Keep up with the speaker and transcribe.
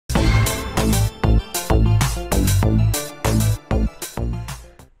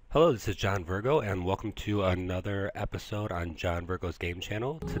Hello, this is John Virgo, and welcome to another episode on John Virgo's game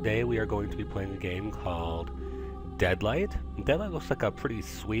channel. Today we are going to be playing a game called Deadlight. Deadlight looks like a pretty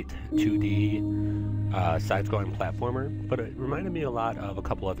sweet 2D side-scrolling platformer, but it reminded me a lot of a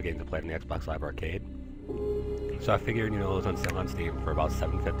couple other games I played in the Xbox Live Arcade. So I figured, it was on sale on Steam for about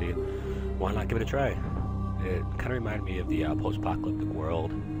 $7.50. Why not give it a try? It kind of reminded me of the post-apocalyptic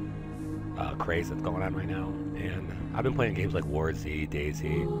world craze that's going on right now, and I've been playing games like War Z,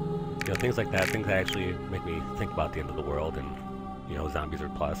 Daisy, things like that, things that actually make me think about the end of the world, and zombies are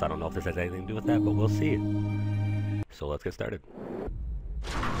plus. I don't know if this has anything to do with that, but we'll see. So let's get started.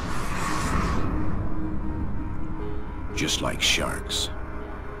 Just like sharks,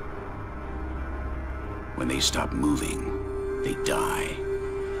 when they stop moving, they die.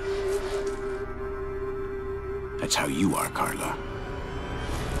 That's how you are, Carla.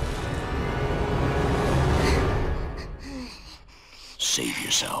 Save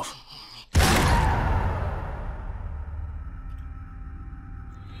yourself.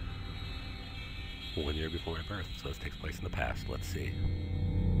 1 year before my birth, so this takes place in the past. Let's see.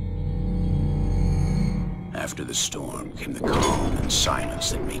 After the storm came the calm and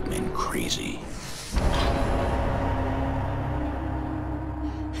silence that make men crazy.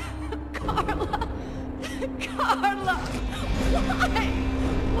 Carla! Carla!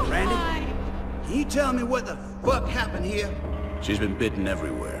 Why? Randy? Can you tell me what the fuck happened here? She's been bitten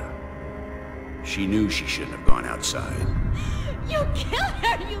everywhere. She knew she shouldn't have gone outside. You killed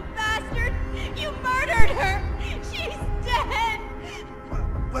her, you bastard! You murdered her! She's dead!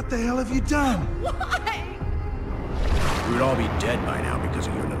 What the hell have you done? Why? We would all be dead by now because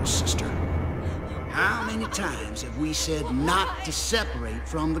of your little sister. How many times have we said not to separate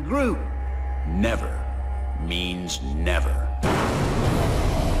from the group? Never means never.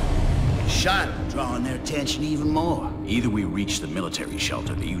 Shot at drawing their attention even more. Either we reach the military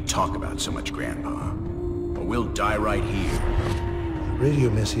shelter that you talk about so much, Grandpa, or we'll die right here. The radio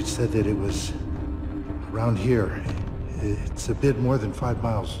message said that it was around here. It's a bit more than 5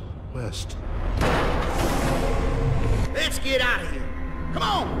 miles west. Let's get out of here. Come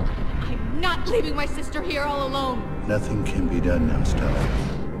on! I'm not leaving my sister here all alone. Nothing can be done now, Stella.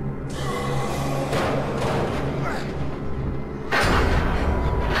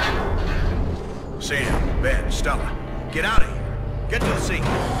 Sam, Ben, Stella, get out of here. Get to the sea.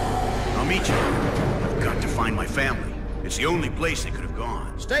 I'll meet you. I've got to find my family. It's the only place they could have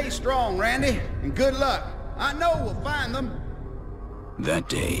gone. Stay strong, Randy, and good luck. I know we'll find them. That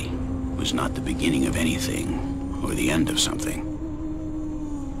day was not the beginning of anything, or the end of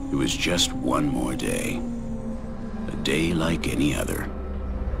something. It was just one more day. A day like any other.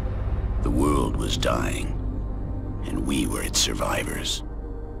 The world was dying, and we were its survivors.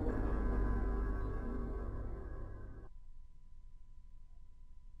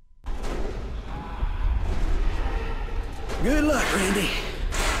 Good luck, Randy.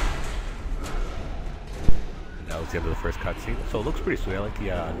 That was the end of the first cutscene. So it looks pretty sweet. I like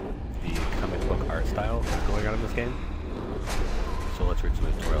the comic book art style that's going on in this game. So let's read some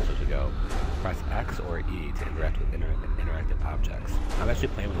tutorials as we go. Press X or E to interact with interactive objects. I'm actually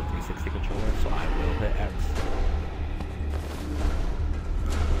playing with a 360 controller, so I will hit X.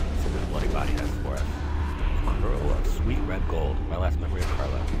 See what the bloody body has for us. Oh, a sweet red gold. My last memory of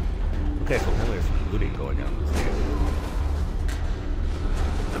Carla. Okay, so apparently there's some looting going on in this game.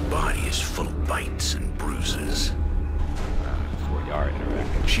 The body is full of bites and bruises. This is where you are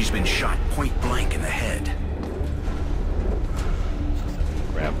interacting. She's been shot point blank in the head.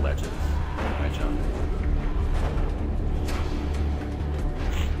 Grab ledges. I jump.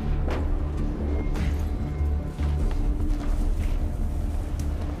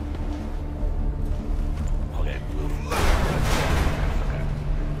 Okay, move. Okay.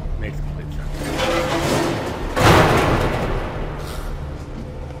 Makes complete sense.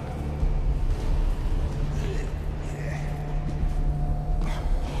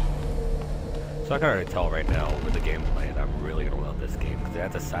 So I can already tell right now with the gameplay that I'm really gonna love this game because it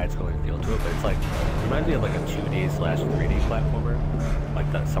has a side-scrolling feel to it, but it's like it reminds me of like a 2D/3D platformer. Like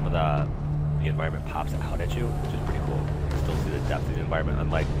some of the environment pops out at you, which is pretty cool. You still see the depth of the environment,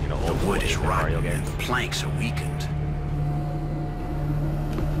 unlike old The wood is Mario rotten and games. the planks are weakened.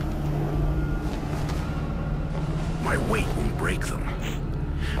 My weight won't break them.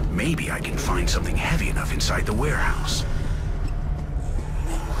 Maybe I can find something heavy enough inside the warehouse.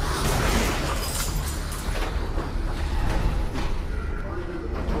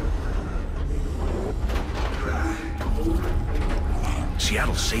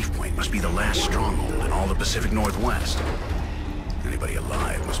 Seattle's safe point must be the last stronghold in all the Pacific Northwest. Anybody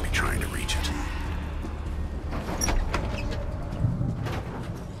alive must be trying to reach it.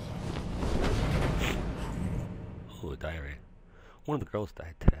 One of the girls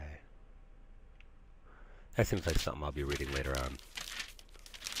died today. That seems like something I'll be reading later on.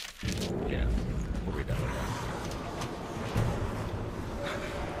 Yeah, we'll read that later.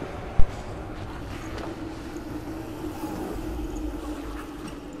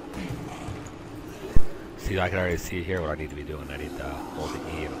 See, I can already see here what I need to be doing. I need to hold the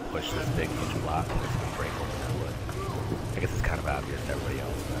E and push this big huge block and it's going to break open that wood. I guess it's kind of obvious to everybody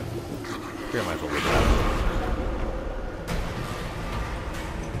else, but here I might as well read it out.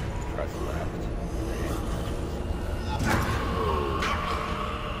 Press left.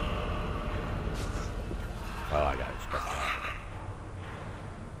 Oh, I got it. Just press that.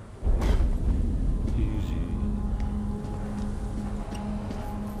 Easy.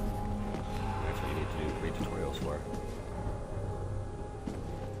 That's what you need to do. Read tutorials for.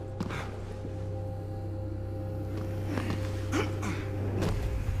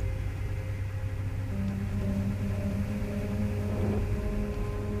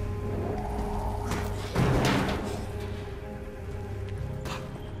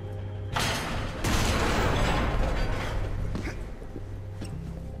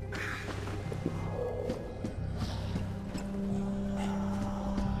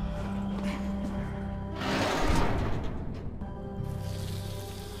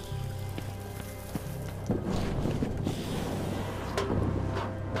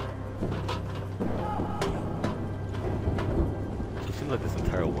 Like this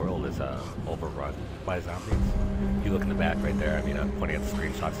entire world is overrun by zombies. If you look in the back right there, I mean, I'm pointing at the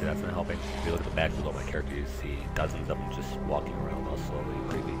screenshot, see that's not helping. If you look at the back below my character, you see dozens of them just walking around all slowly and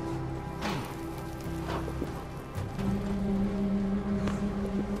creepy.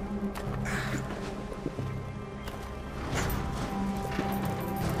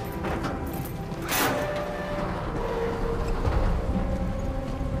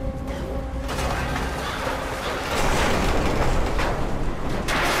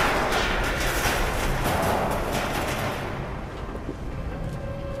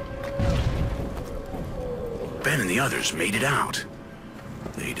 Ben and the others made it out.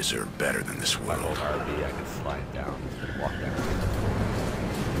 They deserve better than this If I world. hold RB, I can slide down and walk down.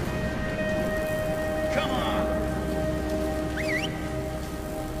 Come on!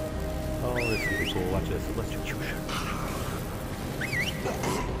 Oh, this is cool. Watch this. Electrocution.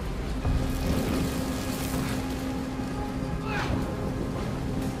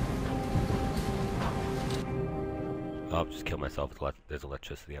 Oh, just kill myself. There's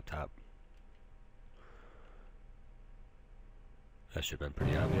electricity up top. That should have been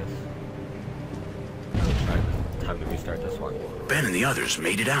pretty obvious. Time to restart this one. Ben and the others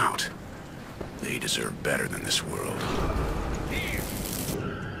made it out. They deserve better than this world.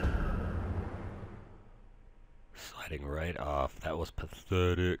 Sliding right off. That was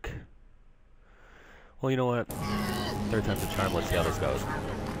pathetic. Well, you know what? Third time's a charm. Let's see how this goes.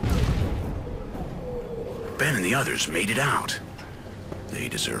 Ben and the others made it out. They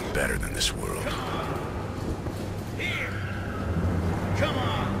deserve better than this world. Come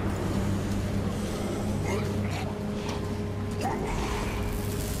on!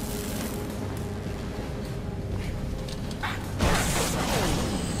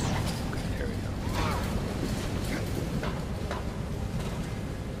 There we go.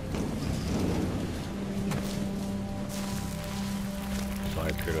 So I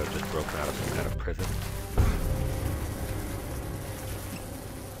appear to have just broken out of some kind of prison.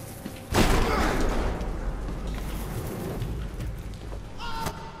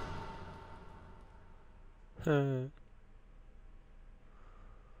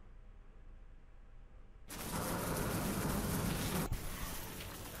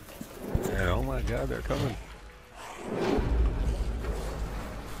 Yeah, oh my god, they're coming.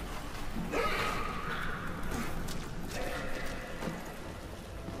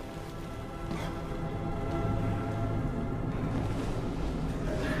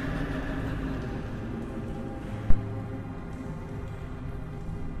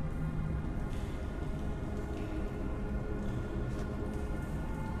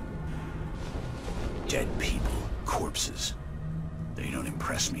 Dead people, corpses. They don't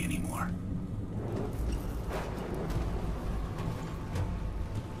impress me anymore.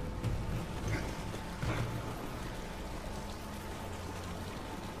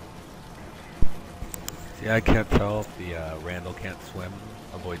 See, I can't tell if the Randall can't swim,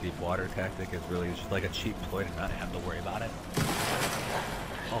 avoid deep water tactic is really just like a cheap ploy to not have to worry about it.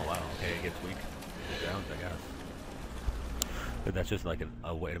 Oh wow, okay, it gets weak. It drowns, I guess. If that's just like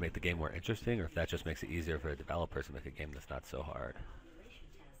a way to make the game more interesting, or if that just makes it easier for a developer to make a game that's not so hard.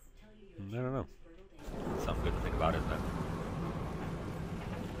 I don't know. Something good to think about, isn't it?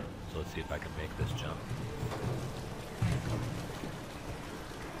 So let's see if I can make this jump.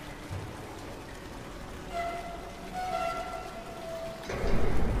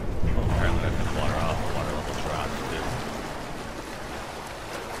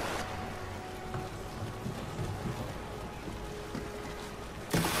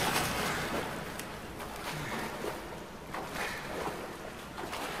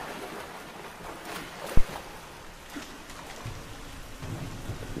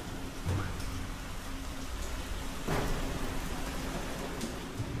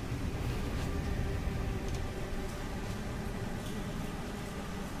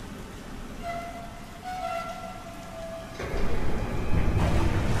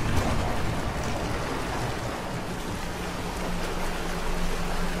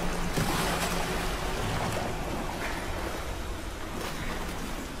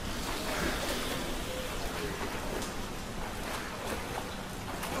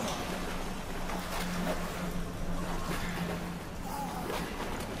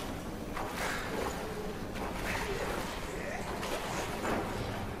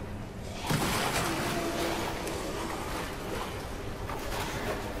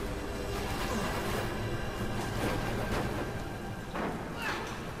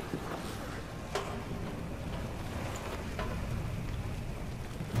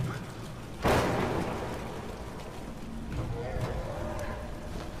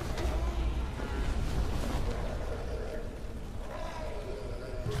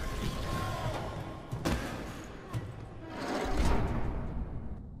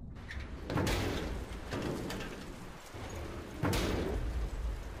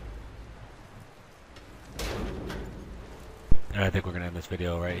 And I think we're going to end this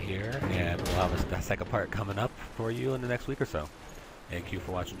video right here, and we'll have a second part coming up for you in the next week or so. Thank you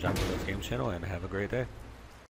for watching John Virgo's Game Channel, and have a great day.